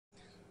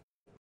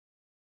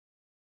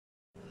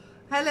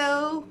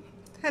Hello,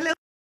 hello,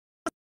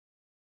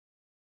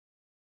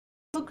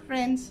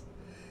 friends.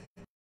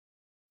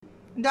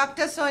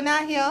 Dr.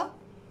 Sona here.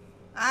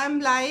 I'm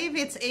live.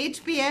 It's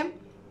 8 p.m.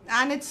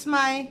 and it's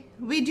my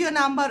video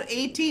number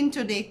 18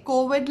 today.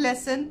 COVID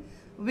lesson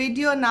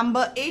video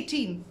number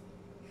 18.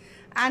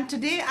 And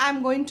today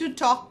I'm going to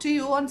talk to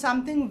you on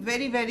something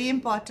very, very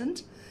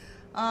important.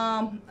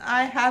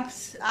 I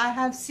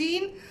have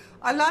seen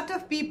a lot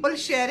of people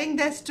sharing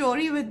their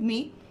story with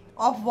me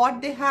of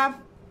what they have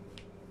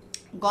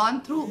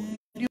gone through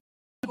during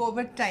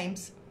COVID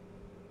times.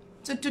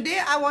 So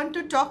today I want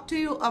to talk to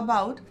you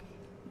about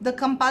the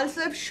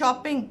compulsive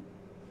shopping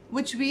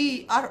which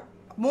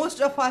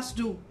most of us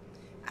do,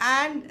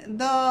 and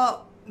the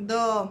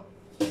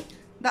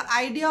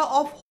idea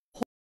of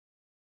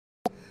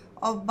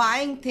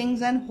buying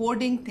things and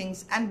hoarding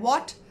things, and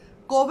what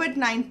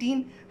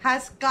COVID-19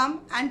 has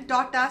come and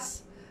taught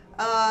us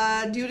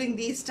during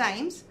these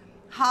times,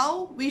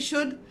 how we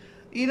should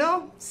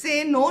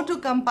say no to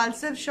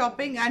compulsive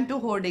shopping and to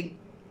hoarding.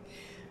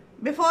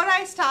 Before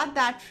I start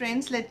that,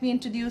 friends, let me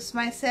introduce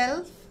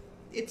myself.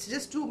 It's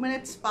just 2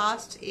 minutes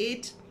past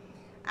 8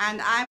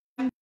 and I'm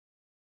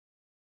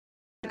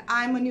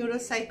a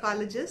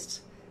neuropsychologist.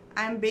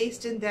 I'm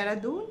based in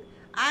Dehradun.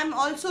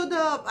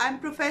 I'm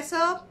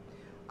professor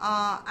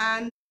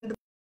and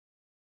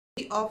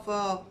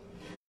of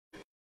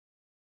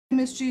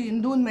chemistry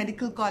in Doon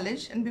Medical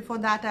College, and before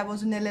that I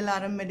was in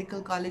LLRM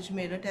Medical College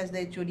Meerut as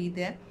the HOD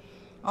there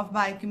of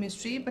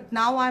biochemistry. But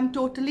now I'm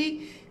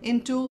totally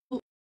into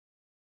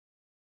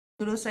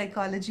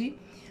neuropsychology,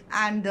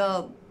 and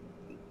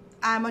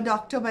I'm a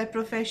doctor by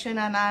profession,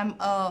 and I'm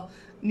a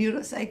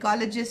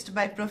neuropsychologist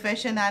by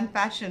profession and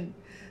passion.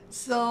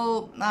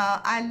 So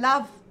I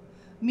love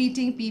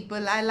meeting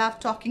people, I love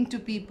talking to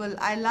people,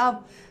 I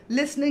love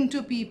listening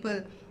to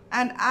people,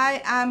 and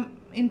I am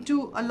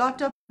into a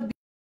lot of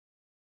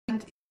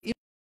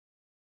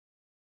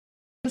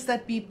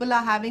that people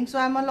are having. So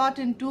I'm a lot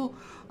into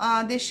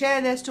they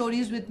share their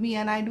stories with me,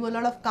 and I do a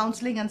lot of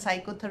counseling and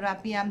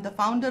psychotherapy. I'm the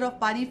founder of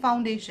Pari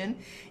Foundation.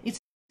 It's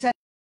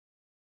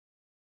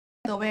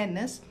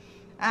awareness.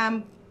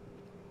 I'm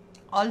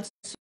also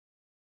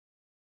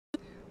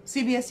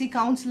CBSE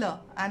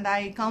counselor, and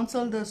I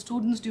counsel the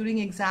students during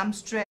exam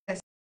stress.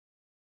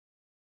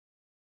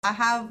 I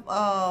have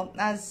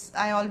as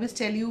I always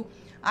tell you,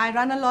 I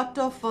run a lot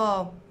of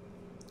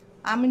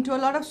I'm into a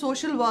lot of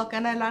social work,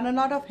 and I run a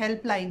lot of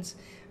helplines.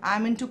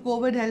 I'm into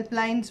COVID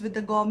helplines with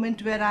the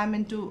government, where I'm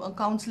into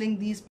counseling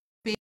these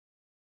patients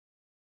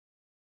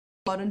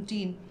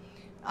quarantine.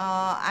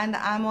 And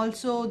I'm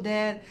also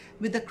there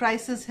with the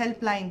crisis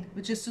helpline,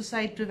 which is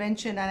suicide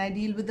prevention, and I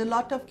deal with a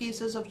lot of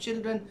cases of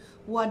children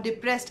who are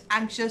depressed,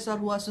 anxious, or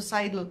who are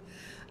suicidal.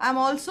 I'm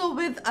also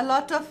with a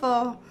lot of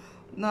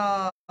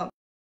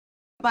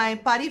my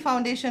Pari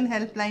Foundation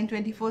helpline,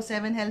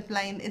 24/7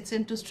 helpline. It's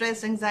into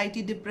stress,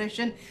 anxiety,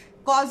 depression,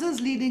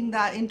 causes leading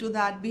into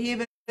that,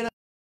 behavior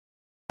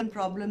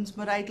problems,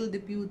 marital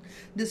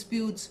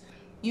disputes,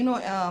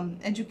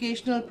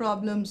 educational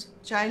problems,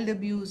 child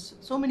abuse,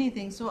 so many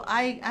things. So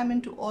I am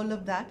into all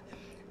of that,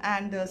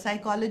 and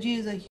psychology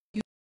is a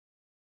huge,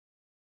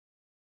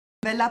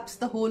 develops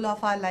the whole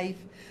of our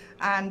life,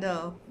 and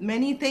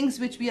many things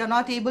which we are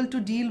not able to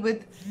deal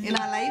with in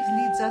our lives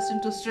leads us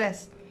into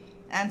stress.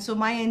 And so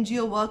my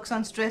NGO works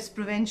on stress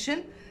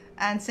prevention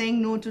and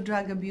saying no to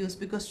drug abuse,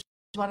 because stress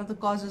is one of the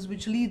causes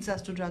which leads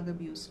us to drug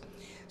abuse.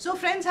 So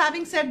friends,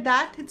 having said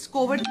that, it's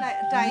COVID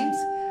times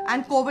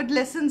and COVID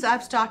lessons.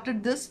 I've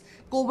started this.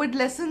 COVID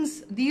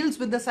lessons deals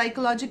with the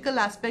psychological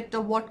aspect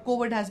of what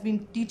COVID has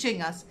been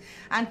teaching us.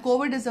 And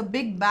COVID is a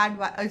big bad,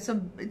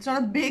 it's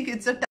not a big,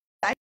 it's a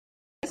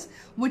virus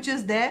which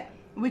is there,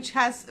 which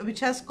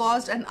has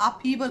caused an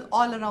upheaval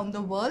all around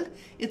the world.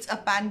 It's a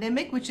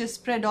pandemic which is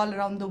spread all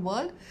around the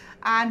world,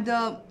 and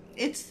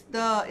it's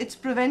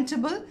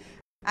preventable.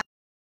 And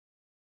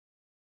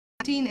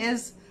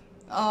is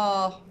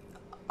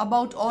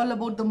about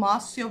the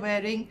masks you're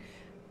wearing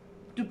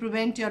to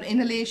prevent your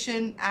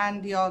inhalation,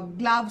 and your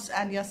gloves,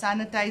 and your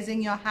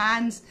sanitizing your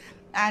hands,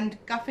 and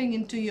cuffing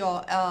into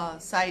your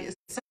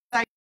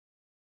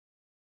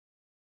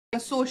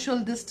social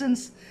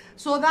distance,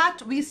 so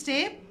that we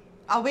stay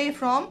away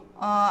from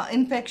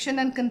infection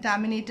and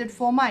contaminated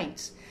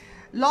fomites.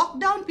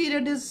 Lockdown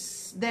period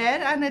is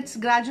there, and it's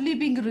gradually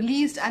being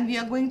released, and we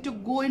are going to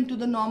go into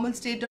the normal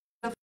state of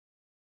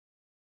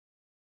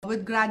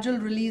with gradual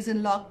release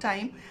in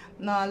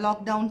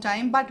lockdown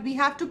time. But we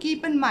have to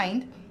keep in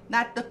mind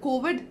that the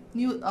COVID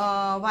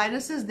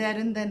virus is there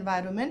in the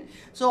environment,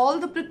 so all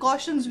the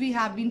precautions we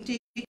have been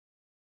taking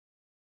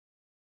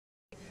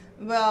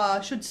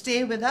should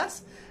stay with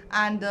us.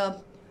 And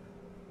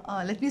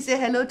let me say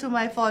hello to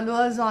my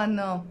followers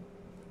on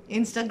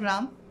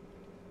Instagram,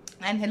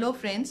 and hello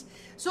friends.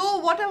 So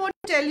what I want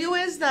to tell you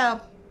is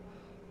that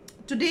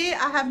today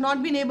I have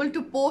not been able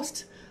to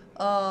post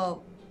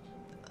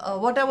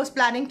what I was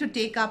planning to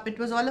take up. It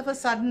was all of a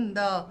sudden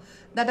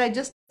that I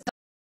just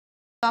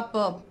up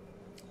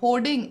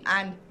hoarding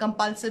and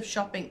compulsive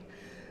shopping.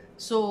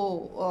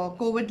 So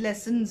COVID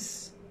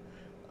lessons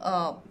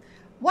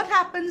what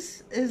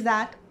happens is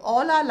that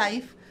all our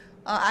life,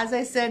 as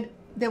I said,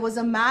 there was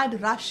a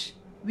mad rush.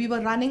 We were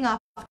running up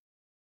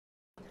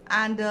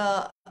and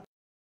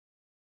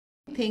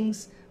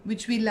things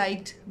which we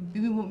liked,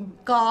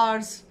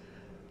 cars,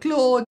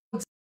 clothes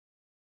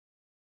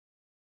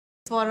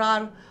for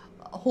our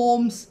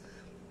homes,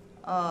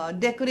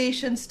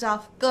 decoration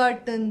stuff,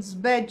 curtains,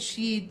 bed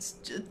sheets,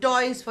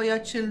 toys for your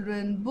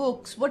children,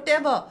 books,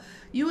 whatever,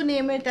 you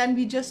name it, and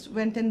we just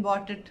went and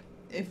bought it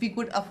if we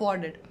could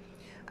afford it.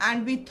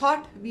 And we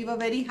thought we were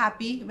very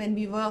happy when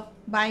we were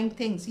buying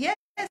things. Yes,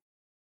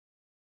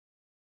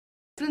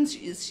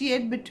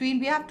 differentiate between,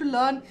 we have to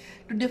learn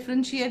to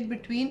differentiate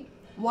between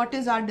what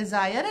is our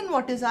desire and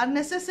what is our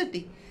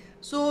necessity.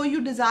 So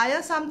you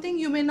desire something,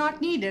 you may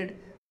not need it.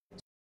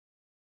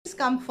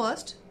 Come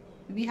first.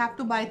 We have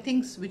to buy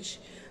things which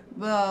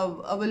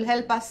will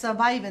help us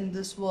survive in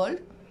this world,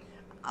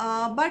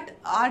 but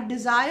our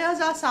desires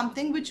are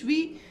something which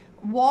we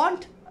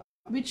want,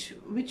 which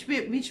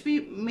we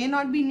may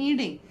not be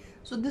needing.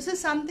 So this is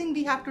something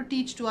we have to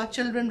teach to our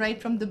children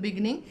right from the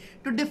beginning,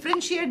 to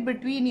differentiate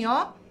between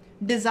your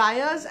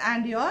desires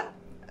and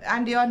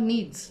your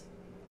needs,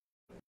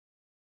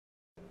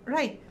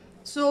 right?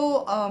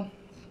 So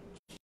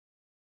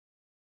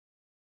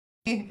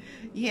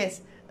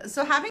yes,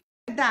 so having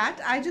said that,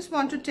 I just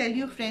want to tell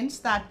you, friends,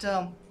 that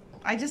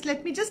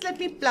let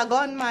me plug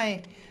on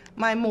my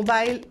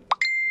mobile,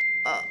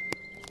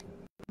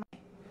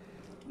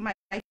 my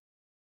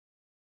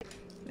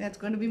that's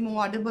going to be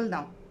more audible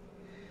now.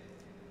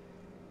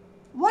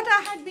 What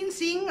I had been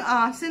seeing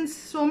since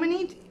so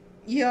many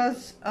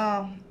years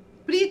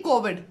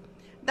pre-COVID,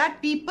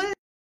 that people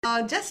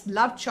just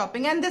loved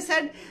shopping, and they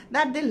said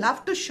that they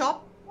love to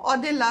shop, or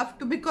they love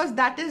to, because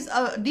that is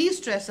a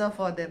de-stressor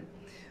for them.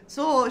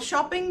 So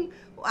shopping,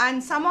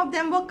 and some of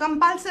them were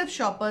compulsive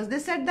shoppers. They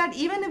said that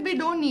even if we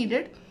don't need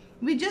it,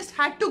 we just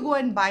had to go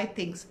and buy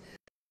things.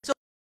 So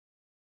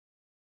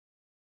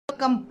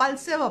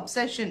compulsive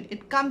obsession,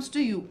 it comes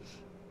to you,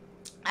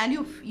 and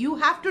you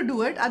have to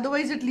do it,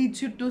 otherwise it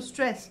leads you to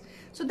stress.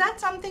 So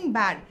that's something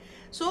bad.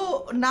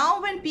 So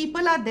now when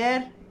people are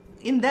there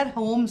in their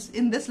homes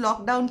in this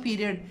lockdown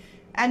period,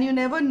 and you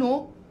never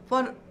know,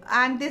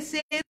 and they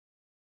say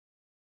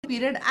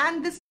period,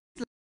 and this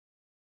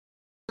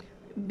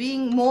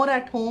being more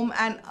at home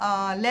and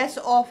less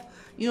of,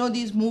 you know,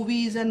 these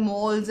movies and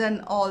malls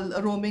and all,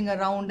 roaming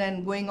around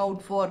and going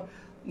out for,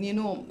 you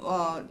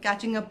know,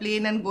 catching a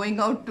plane and going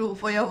out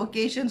for your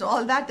vacations,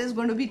 all that is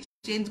going to be changed.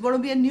 It's going to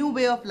be a new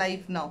way of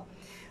life now.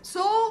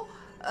 So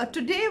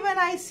today when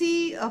I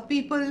see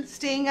people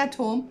staying at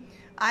home,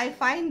 I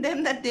find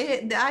them that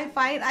I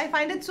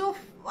find it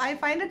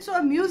so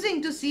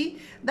amusing to see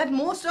that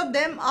most of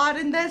them are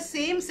in their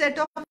same set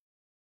of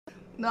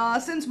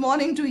since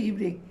morning to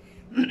evening.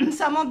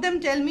 Some of them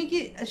tell me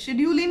ki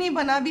schedule hi nahi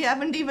bana, we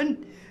haven't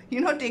even,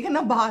 you know, taken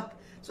a bath.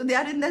 So they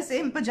are in their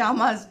same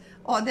pajamas,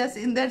 or they're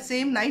in their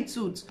same night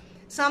suits.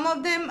 Some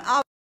of them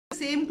are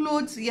same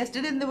clothes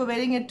yesterday and they were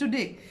wearing it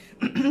today.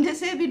 They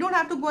say we don't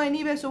have to go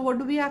anywhere, so what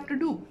do we have to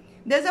do?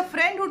 There's a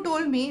friend who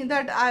told me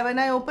that when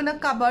I open a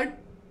cupboard,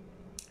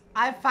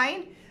 I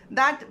find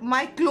that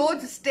my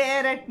clothes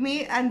stare at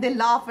me and they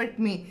laugh at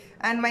me,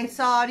 and my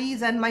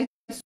saris and my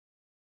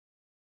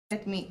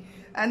at me,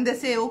 and they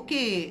say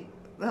okay,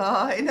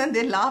 you know,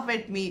 they laugh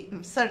at me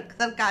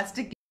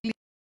sarcastically.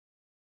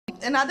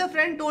 Another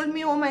friend told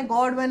me, oh my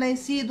god, when I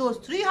see those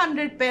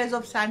 300 pairs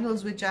of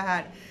sandals which I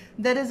had.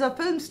 There is a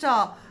film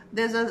star,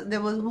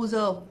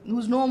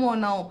 who's no more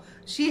now.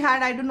 She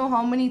had, I don't know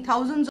how many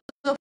thousands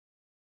of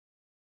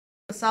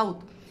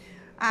South,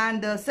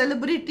 and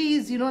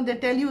celebrities, you know, they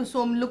tell you,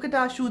 so look at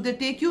our shoes. They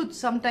take you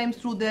sometimes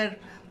through their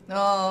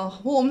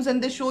homes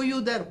and they show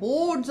you their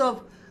hordes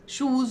of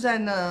shoes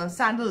and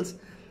sandals.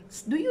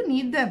 Do you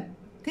need them?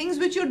 Things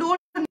which you don't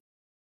need.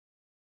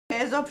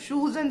 Pairs of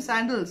shoes and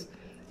sandals.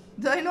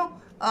 The, you know,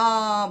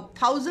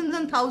 thousands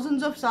and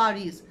thousands of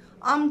saris,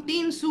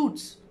 umpteen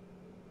suits,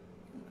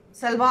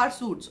 salwar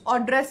suits, or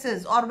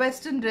dresses, or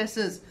western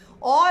dresses,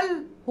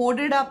 all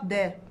hoarded up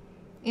there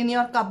in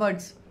your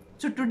cupboards.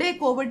 So today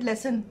COVID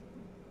lesson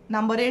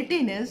number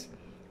 18 is,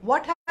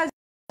 what has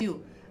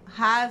you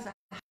has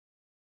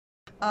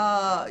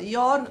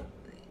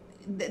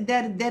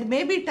there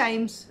may be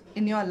times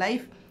in your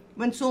life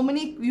when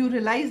you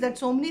realize that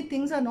so many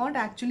things are not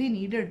actually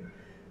needed,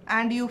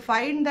 and you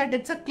find that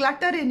it's a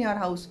clutter in your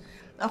house.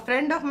 A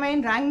friend of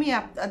mine rang me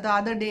up the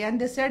other day and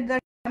they said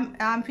that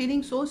I'm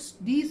feeling so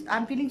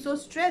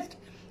stressed.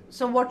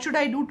 So what should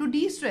I do to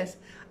de-stress?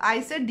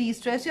 I said,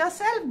 de-stress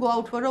yourself. Go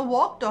out for a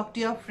walk, talk to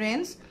your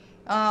friends,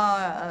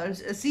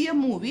 see a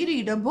movie,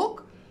 read a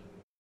book,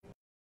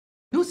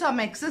 do some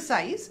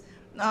exercise,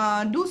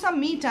 do some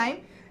me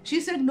time. She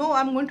said, no,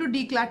 I'm going to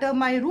declutter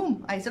my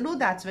room. I said, oh,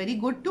 that's very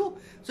good too.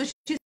 So she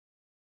said,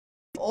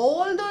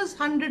 all those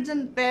hundreds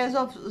and pairs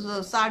of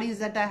saris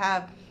that I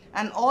have,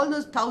 and all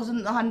those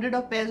hundred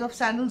of pairs of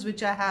sandals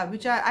which I have,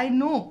 which I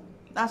know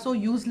are so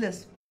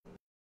useless.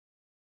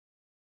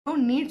 I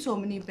don't need so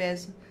many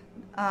pairs.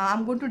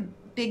 I'm going to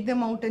take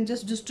them out and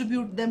just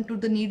distribute them to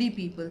the needy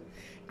people.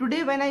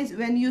 Today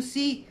when you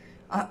see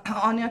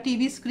on your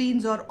TV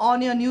screens or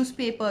on your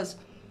newspapers,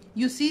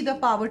 you see the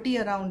poverty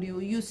around you.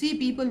 You see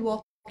people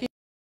walking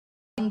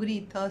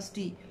hungry,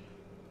 thirsty,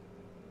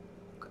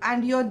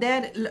 and you're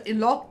there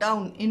locked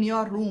down in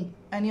your room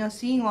and you're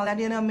seeing all that,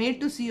 you're made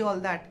to see all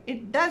that.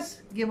 It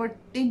does give a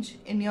tinge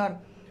in your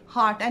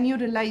heart, and you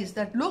realize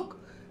that, look,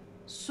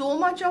 so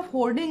much of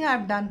hoarding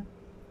I've done,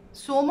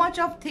 so much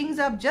of things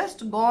I've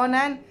just gone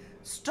and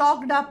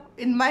stocked up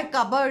in my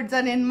cupboards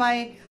and in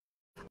my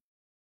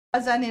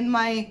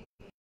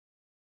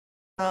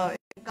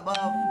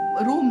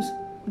rooms.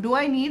 Do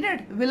I need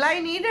it? Will I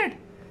need it?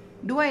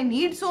 Do I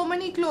need so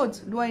many clothes?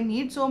 Do I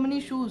need so many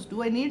shoes?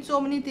 Do I need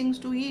so many things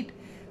to eat?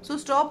 So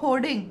stop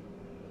hoarding.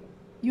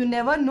 You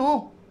never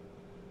know.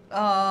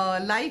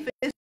 Life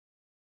is,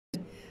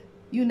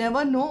 you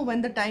never know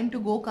when the time to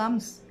go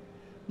comes.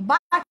 But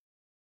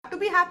to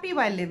be happy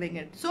while living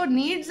it. So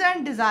needs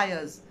and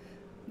desires.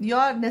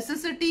 Your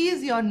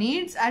necessities, your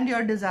needs and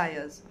your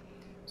desires.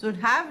 So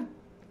have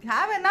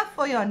enough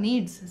for your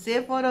needs.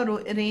 Save for a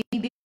rainy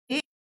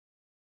day.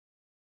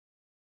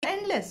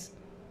 Endless.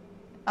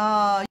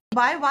 You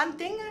buy one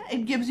thing,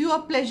 it gives you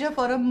a pleasure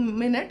for a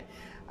minute,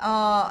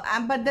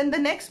 but then the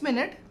next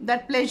minute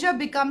that pleasure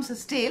becomes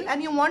stale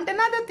and you want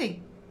another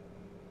thing,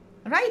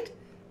 right?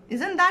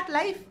 Isn't that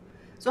life?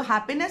 So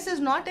happiness is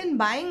not in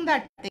buying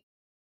that thing.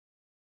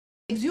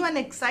 It gives you an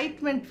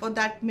excitement for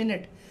that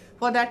minute,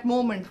 for that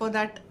moment, for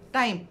that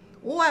time.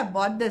 Oh, I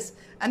bought this.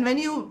 And when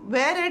you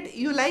wear it,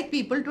 you like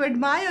people to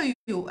admire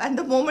you, and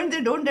the moment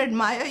they don't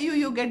admire you,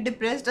 you get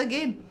depressed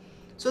again.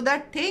 So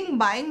that thing,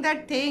 buying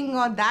that thing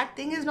or that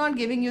thing is not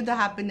giving you the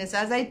happiness.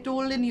 As I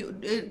told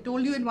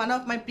you in one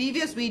of my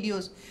previous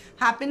videos,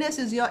 happiness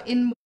is your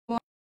inborn,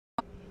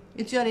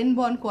 it's your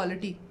inborn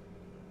quality.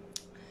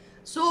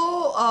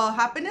 So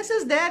happiness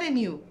is there in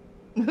you.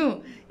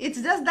 It's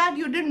just that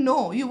you didn't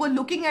know. You were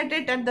looking at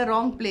it at the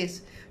wrong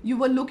place. You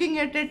were looking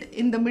at it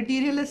in the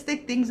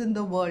materialistic things in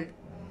the world.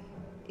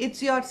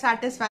 It's your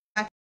satisfaction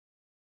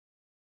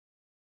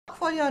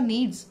for your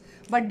needs,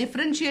 but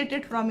differentiate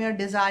it from your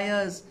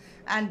desires.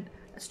 And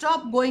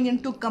stop going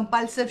into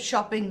compulsive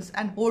shoppings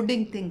and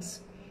hoarding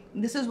things.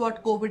 This is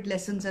what COVID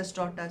lessons has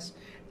taught us.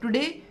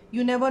 Today,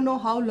 you never know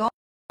how long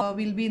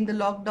we'll be in the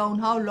lockdown,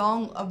 how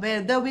long,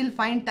 whether we'll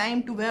find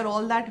time to wear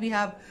all that we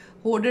have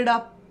hoarded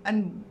up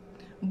and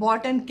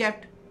bought and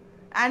kept.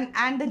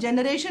 And the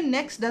generation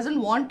next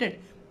doesn't want it,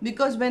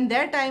 because when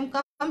their time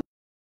comes,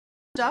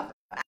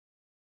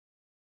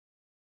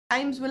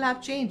 times will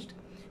have changed.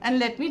 And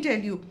let me tell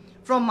you,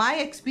 from my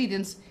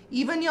experience,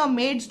 even your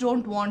maids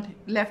don't want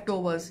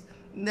leftovers.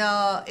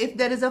 If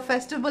there is a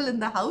festival in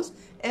the house,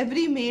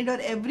 every maid or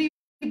every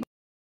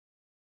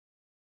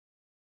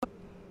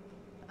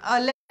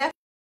left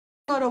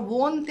or a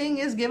worn thing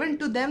is given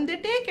to them, they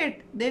take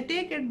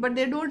it, but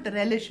they don't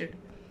relish it.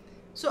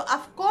 So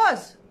of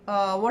course,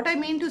 what I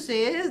mean to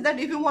say is that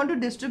if you want to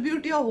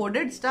distribute your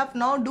hoarded stuff,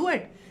 now do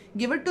it.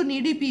 Give it to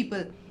needy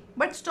people,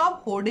 but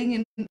stop hoarding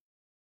in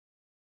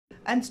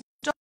and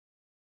stop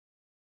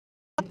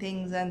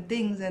things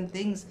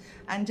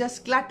and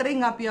just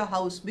cluttering up your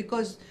house,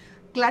 because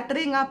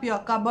cluttering up your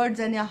cupboards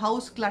and your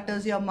house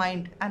clutters your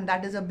mind, and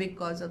that is a big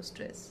cause of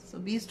stress. So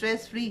be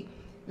stress free.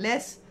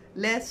 Less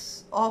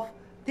of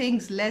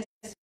things, less.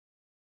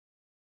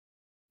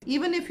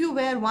 Even if you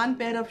wear one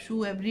pair of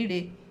shoe every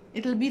day,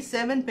 it will be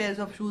 7 pairs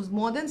of shoes,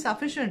 more than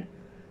sufficient.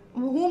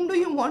 Whom do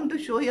you want to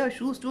show your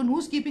shoes to, and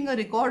who's keeping a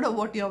record of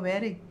what you're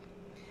wearing?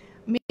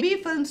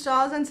 Maybe film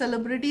stars and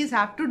celebrities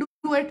have to do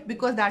it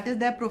because that is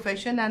their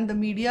profession, and the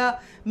media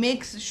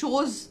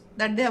shows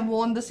that they have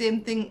worn the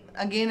same thing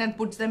again and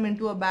puts them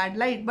into a bad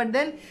light. But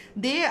then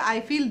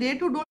I feel they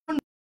too don't.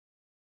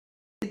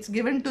 It's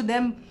given to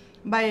them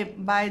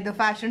by the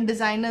fashion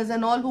designers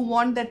and all who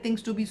want their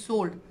things to be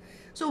sold.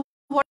 So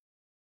what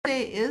I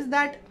say is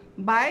that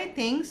buy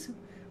things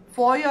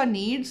for your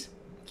needs.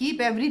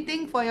 Keep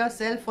everything for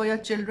yourself, for your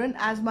children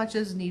as much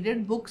as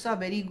needed. Books are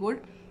very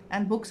good,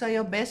 and books are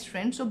your best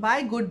friend. So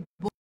buy good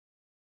books.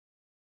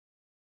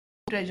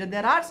 Treasure.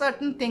 There are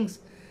certain things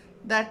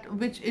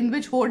in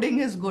which hoarding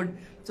is good.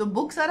 So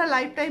books are a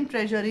lifetime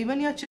treasure.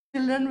 Even your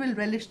children will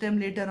relish them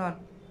later on.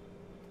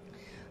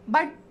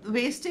 But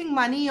wasting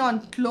money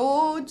on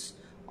clothes,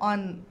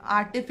 on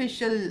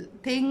artificial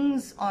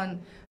things, on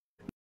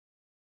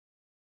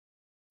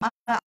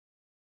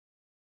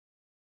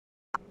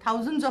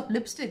thousands of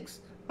lipsticks,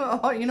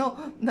 or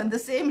the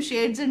same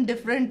shades in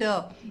different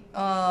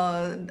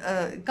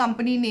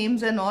company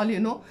names and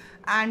all,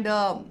 and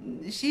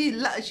she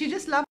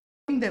just loves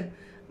them,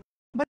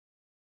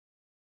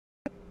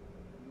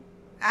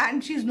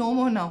 and she's no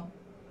more now.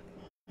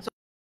 So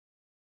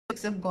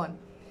have gone.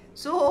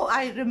 So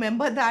I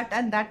remember that,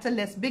 and that's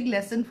a big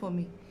lesson for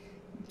me.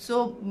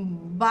 So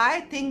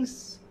buy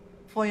things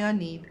for your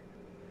need,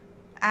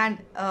 and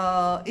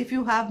if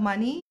you have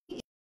money,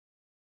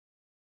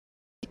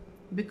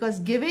 because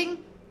giving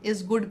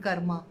is good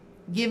karma,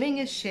 giving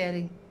is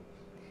sharing,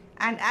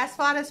 and as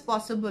far as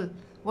possible,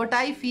 what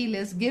I feel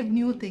is give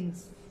new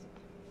things.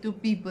 to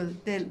people.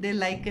 They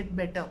like it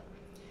better.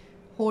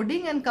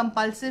 Hoarding and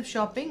compulsive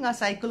shopping are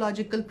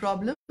psychological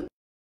problems.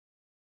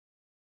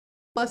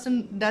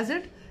 Person does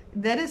it,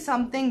 there is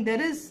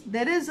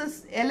a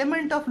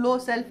element of low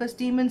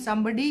self-esteem in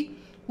somebody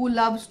who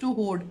loves to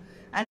hoard.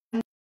 And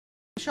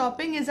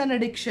shopping is an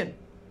addiction.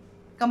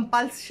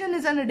 Compulsion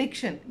is an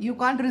addiction. You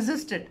can't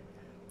resist it.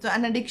 So,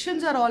 and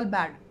addictions are all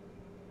bad.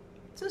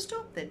 So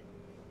stop that.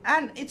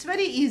 And it's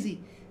very easy.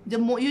 The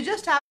more you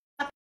just have,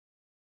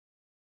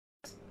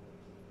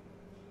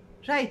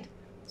 right?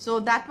 So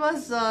that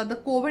was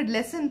the COVID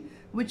lesson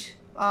which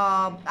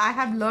I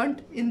have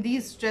learned in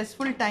these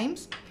stressful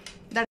times,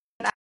 that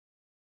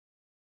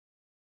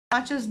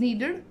much is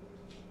needed,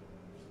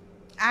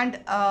 and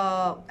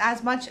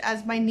as much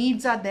as my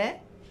needs are there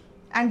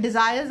and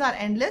desires are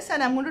endless,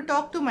 and I'm going to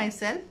talk to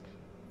myself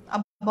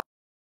about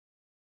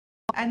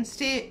and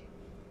stay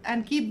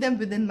and keep them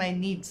within my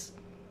needs.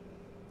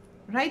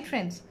 Right,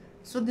 friends?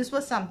 So this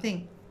was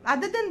something.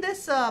 Other than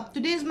this,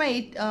 today is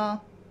my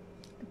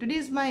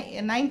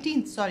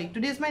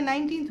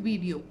 19th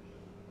video.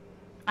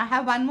 I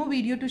have one more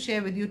video to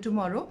share with you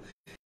tomorrow.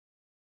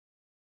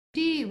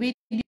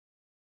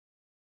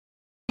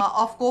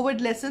 Of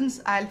COVID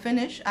lessons I'll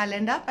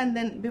end up, and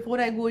then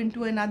before I go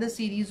into another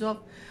series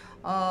of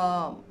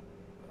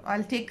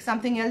I'll take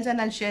something else and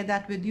I'll share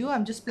that with you.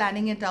 I'm just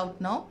planning it out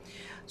now.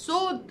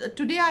 So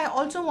today I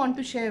also want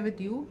to share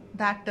with you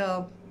that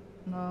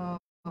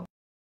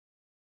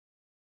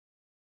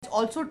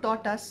also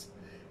taught us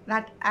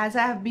that, as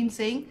I have been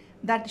saying,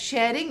 that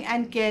sharing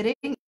and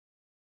caring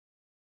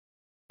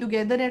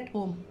together at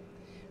home.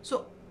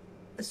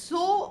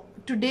 So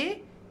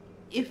today,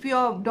 if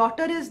your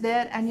daughter is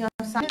there and your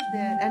son is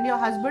there and your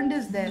husband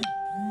is there,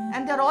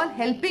 and they're all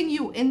helping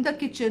you in the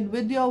kitchen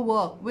with your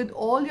work, with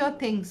all your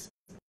things,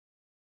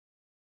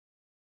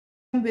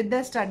 with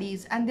their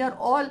studies, and they're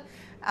all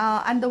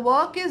and the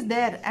work is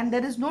there, and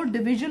there is no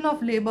division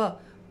of labor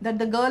that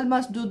the girl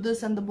must do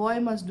this and the boy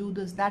must do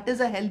this, that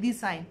is a healthy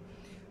sign.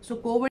 So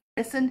COVID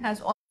lesson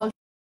has also,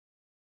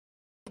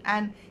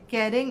 and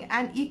caring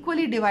and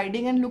equally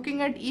dividing and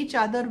looking at each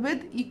other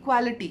with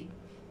equality.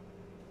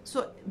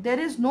 So there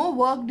is no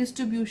work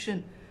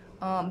distribution.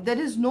 There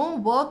is no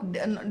work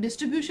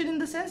distribution in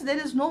the sense there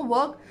is no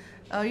work,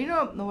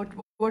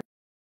 what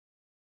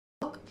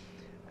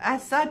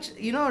as such,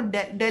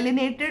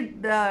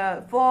 delineated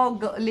for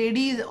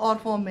ladies or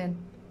for men.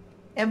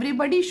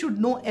 Everybody should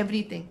know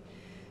everything.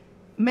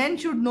 Men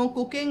should know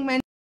cooking, men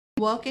should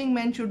know working,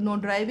 men should know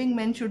driving,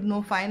 men should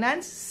know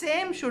finance.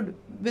 Same should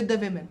with the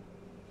women.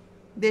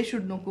 They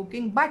should know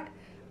cooking, but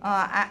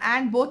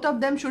and both of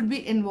them should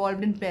be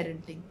involved in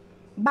parenting.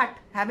 But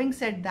having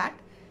said that,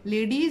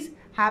 ladies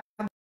have,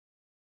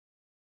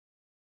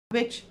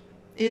 which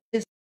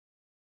is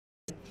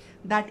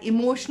that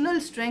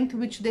emotional strength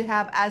which they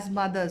have as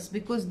mothers,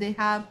 because they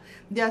have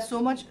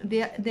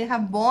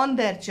born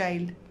their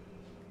child.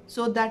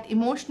 So that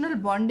emotional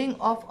bonding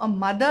of a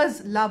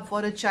mother's love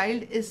for a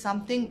child is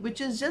something which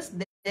is just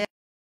there,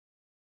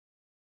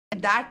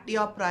 that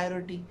your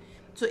priority.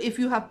 So if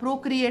you have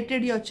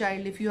procreated your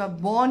child, if you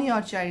have born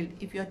your child,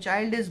 if your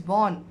child is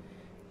born,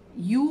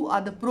 you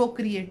are the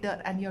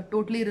procreator and you're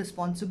totally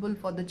responsible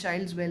for the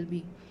child's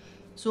well-being.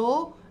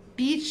 So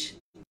teach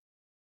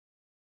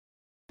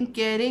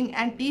caring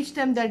and teach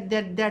them that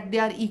they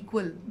are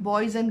equal.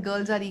 Boys and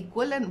girls are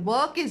equal, and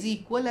work is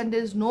equal, and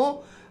there is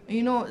no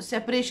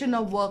separation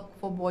of work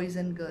for boys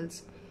and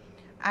girls.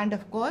 And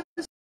of course,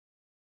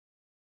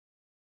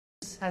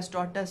 has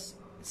taught us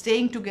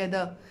staying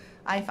together.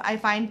 I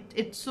find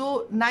it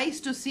so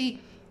nice to see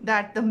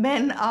that the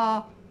men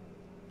are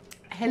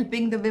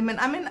helping the women.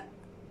 I mean,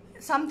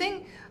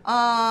 something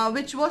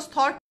which was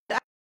thought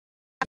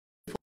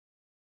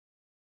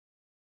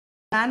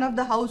man of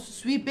the house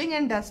sweeping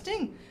and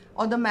dusting,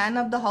 or the man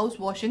of the house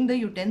washing the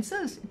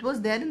utensils. It was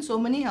there in so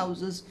many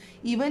houses,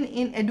 even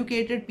in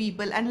educated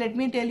people. And let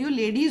me tell you,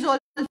 ladies also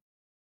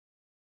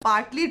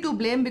partly to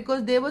blame,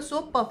 because they were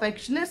so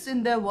perfectionist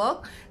in their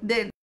work.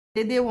 They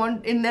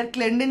want in their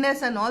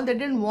cleanliness and all, they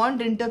didn't want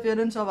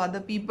interference of other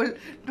people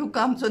to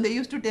come, so they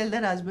used to tell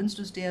their husbands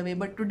to stay away.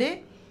 But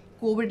today,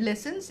 COVID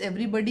lessons,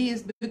 everybody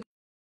is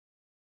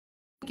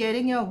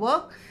caring your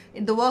work,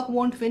 the work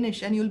won't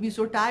finish and you'll be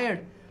so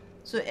tired.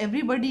 So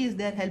everybody is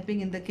there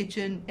helping in the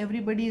kitchen,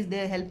 everybody is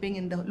there helping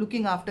in the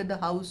looking after the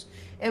house,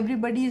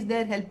 everybody is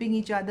there helping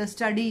each other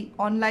study.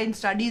 Online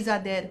studies are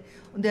there.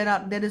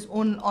 There is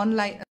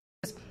online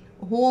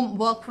home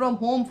work from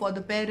home for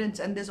the parents,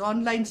 and there's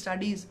online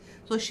studies.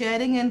 So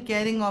sharing and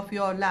caring of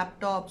your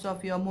laptops,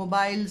 of your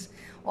mobiles,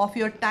 of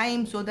your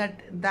time, so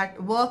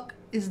that work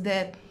is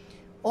there.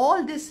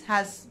 All this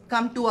has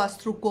come to us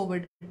through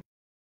COVID.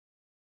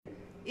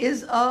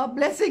 Is a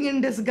blessing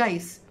in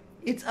disguise.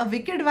 It's a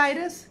wicked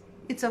virus.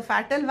 It's a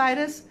fatal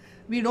virus.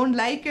 We don't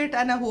like it,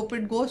 and I hope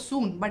it goes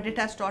soon. But it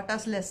has taught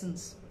us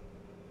lessons.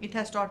 It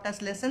has taught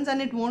us lessons,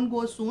 and it won't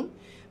go soon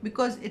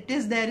because it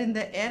is there in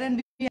the air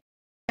and we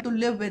have to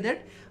live with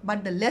it.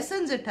 But the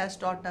lessons it has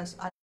taught us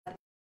are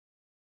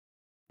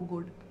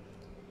good.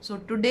 So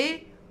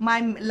today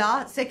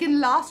My second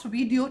last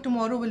video,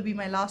 tomorrow will be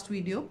my last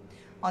video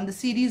on the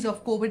series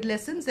of COVID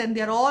lessons, and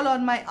they're all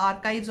on my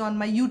archives on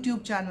my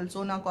YouTube channel,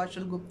 Sona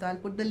Kaushal Gupta. I'll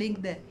put the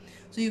link there,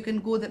 so you can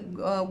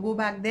go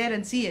back there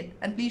and see it.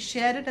 And please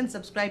share it and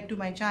subscribe to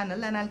my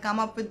channel, and I'll come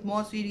up with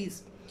more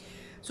series.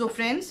 So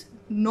friends,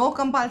 no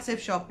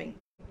compulsive shopping.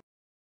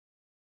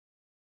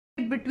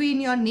 Between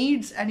your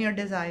needs and your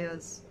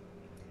desires.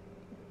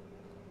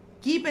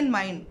 Keep in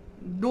mind,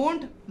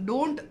 don't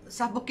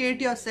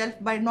suffocate yourself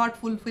by not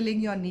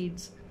fulfilling your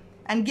needs,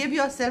 and give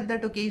yourself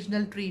that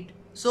occasional treat.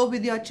 So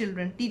with your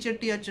children, teach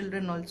it to your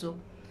children also.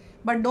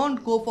 But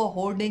don't go for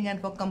hoarding and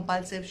for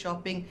compulsive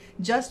shopping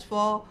just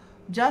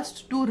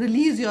to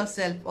release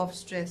yourself of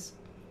stress.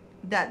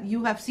 That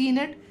you have seen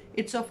it,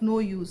 it's of no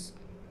use.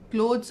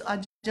 Clothes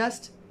are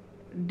just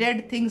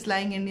dead things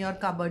lying in your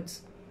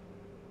cupboards.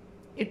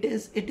 It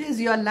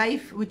is your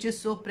life which is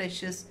so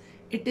precious.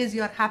 It is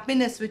your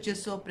happiness which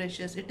is so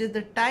precious. It is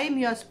the time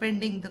you are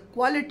spending, the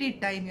quality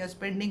time you are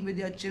spending with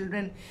your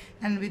children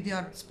and with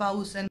your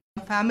spouse and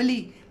your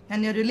family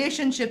and your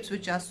relationships,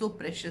 which are so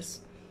precious.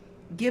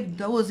 Give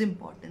those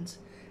importance.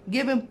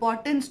 Give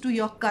importance to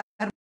your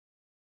karma.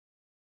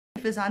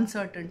 Life is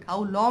uncertain.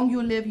 How long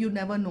you live, you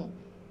never know.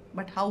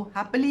 But how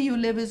happily you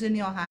live is in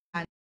your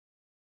hands.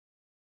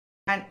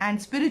 And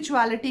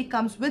spirituality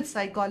comes with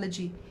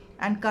psychology.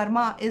 And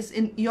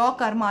your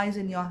karma is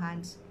in your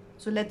hands.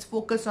 So let's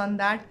focus on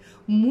that.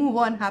 Move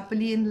on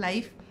happily in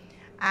life,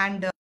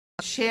 and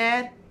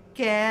share,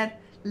 care,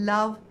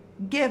 love,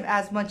 give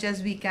as much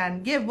as we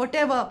can. Give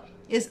whatever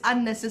is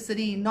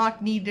unnecessary,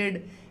 not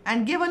needed,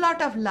 and give a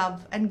lot of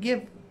love, and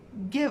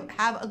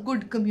have a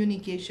good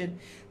communication.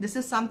 This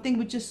is something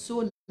which is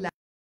so another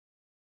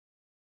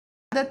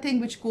thing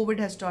which COVID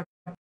has taught.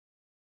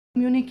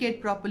 Communicate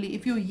properly.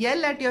 If you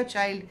yell at your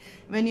child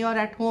when you are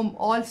at home,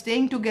 all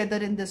staying together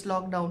in this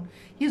lockdown,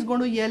 he's going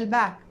to yell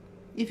back.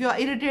 If you are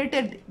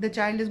irritated, the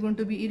child is going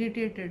to be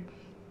irritated.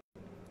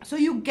 So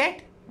you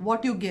get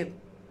what you give.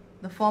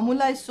 The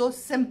formula is so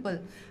simple,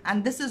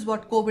 and this is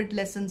what COVID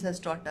lessons has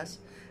taught us,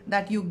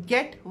 that you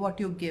get what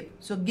you give.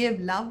 So give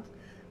love,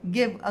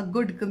 give a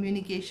good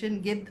communication,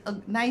 give a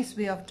nice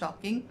way of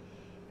talking,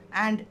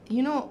 and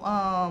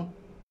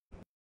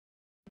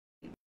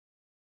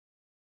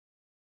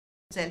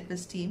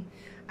self-esteem,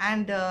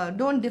 and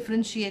don't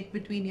differentiate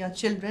between your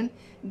children.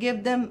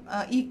 Give them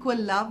equal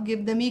love,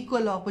 give them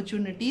equal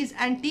opportunities,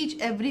 and teach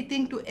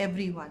everything to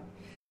everyone.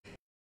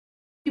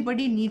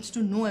 Everybody needs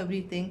to know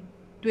everything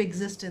to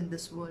exist in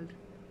this world.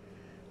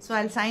 So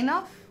I'll sign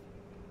off.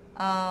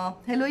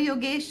 Hello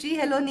Yogesh ji,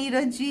 hello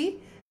Neeraj ji,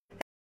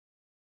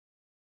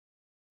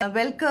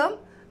 welcome.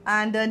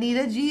 And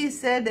Neeraj ji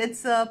said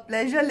it's a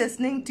pleasure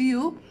listening to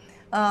you.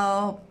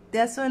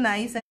 They're so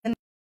nice. And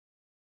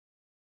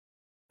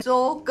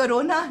so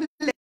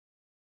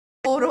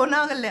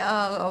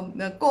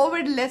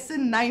COVID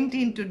lesson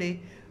 19 today.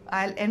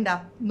 I'll end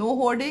up. No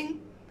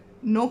hoarding,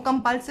 no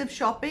compulsive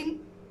shopping.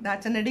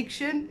 That's an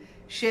addiction.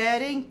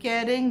 Sharing,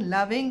 caring,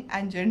 loving,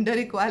 and gender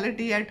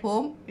equality at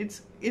home.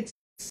 It's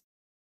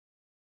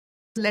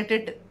let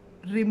it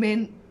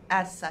remain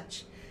as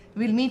such.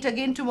 We'll meet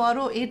again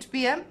tomorrow 8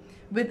 p.m.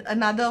 with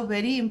another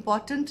very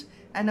important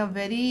and a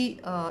very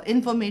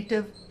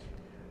informative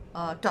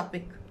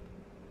topic.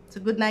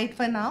 So good night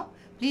for now.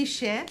 Please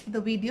share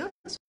the videos.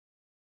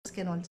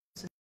 Can also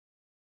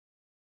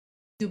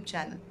YouTube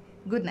channel.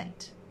 Good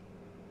night.